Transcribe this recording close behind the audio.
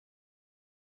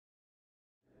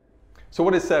So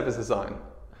what is service design?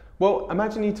 Well,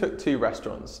 imagine you took two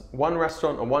restaurants, one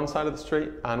restaurant on one side of the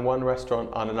street and one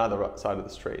restaurant on another side of the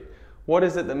street. What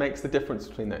is it that makes the difference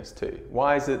between those two?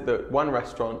 Why is it that one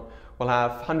restaurant will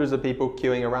have hundreds of people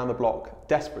queuing around the block,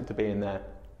 desperate to be in there,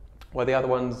 while the other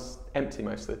one's empty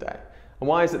most of the day? And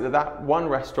why is it that that one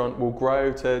restaurant will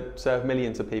grow to serve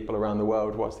millions of people around the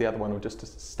world, whilst the other one will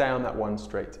just stay on that one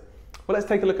street? Well, let's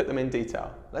take a look at them in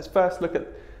detail. Let's first look at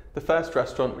the first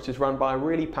restaurant, which is run by a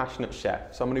really passionate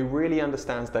chef, someone who really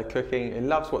understands their cooking and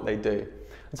loves what they do.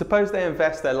 And suppose they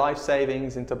invest their life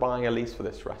savings into buying a lease for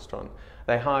this restaurant.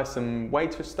 They hire some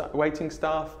waiting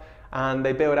staff and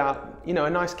they build out, a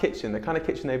nice kitchen, the kind of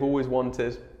kitchen they've always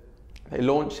wanted. They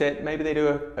launch it, maybe they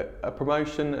do a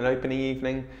promotion, an opening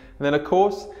evening, and then of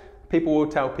course, people will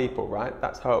tell people, right?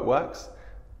 That's how it works.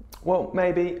 Well,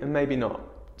 maybe and maybe not.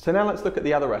 So now let's look at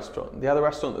the other restaurant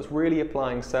that's really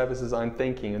applying service design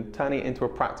thinking and turning it into a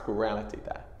practical reality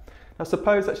there. Now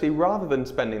suppose actually rather than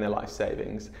spending their life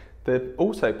savings, the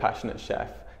also passionate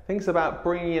chef thinks about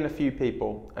bringing in a few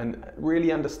people and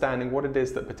really understanding what it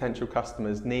is that potential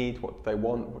customers need, what do they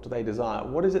want, what do they desire,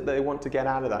 what is it they want to get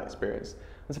out of that experience.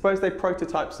 And suppose they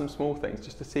prototype some small things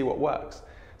just to see what works.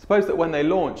 Suppose that when they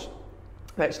launch,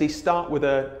 they actually start with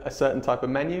a certain type of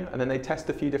menu and then they test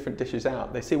a few different dishes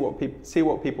out. They see what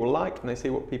people like and they see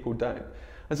what people don't.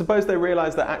 And suppose they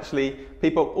realise that actually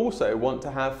people also want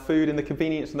to have food in the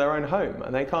convenience of their own home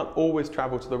and they can't always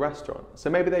travel to the restaurant. So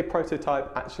maybe they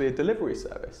prototype actually a delivery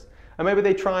service. And maybe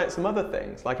they try out some other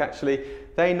things, like actually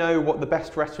they know what the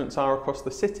best restaurants are across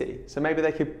the city. So maybe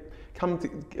they could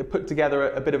put together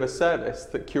a bit of a service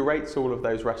that curates all of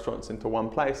those restaurants into one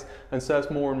place and serves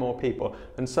more and more people,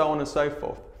 and so on and so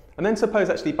forth. And then suppose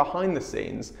actually behind the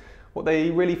scenes, what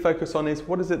they really focus on is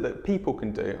what is it that people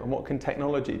can do and what can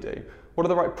technology do? What are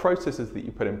the right processes that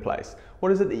you put in place?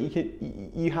 What is it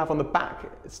that you have on the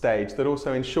back stage that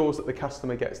also ensures that the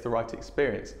customer gets the right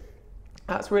experience?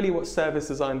 That's really what service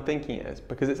design thinking is,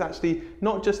 because it's actually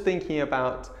not just thinking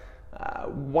about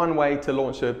one way to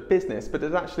launch a business, but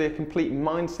it's actually a complete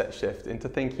mindset shift into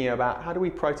thinking about how do we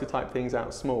prototype things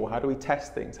out small, how do we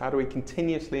test things, how do we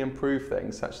continuously improve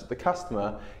things such that the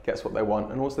customer gets what they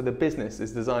want and also the business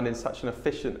is designed in such an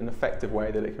efficient and effective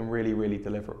way that it can really, really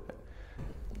deliver it.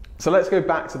 So let's go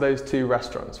back to those two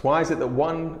restaurants. Why is it that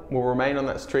one will remain on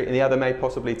that street and the other may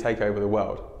possibly take over the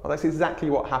world? Well, that's exactly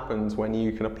what happens when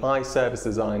you can apply service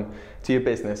design to your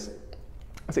business.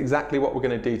 That's exactly what we're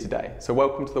going to do today. So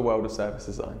welcome to the world of service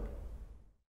design.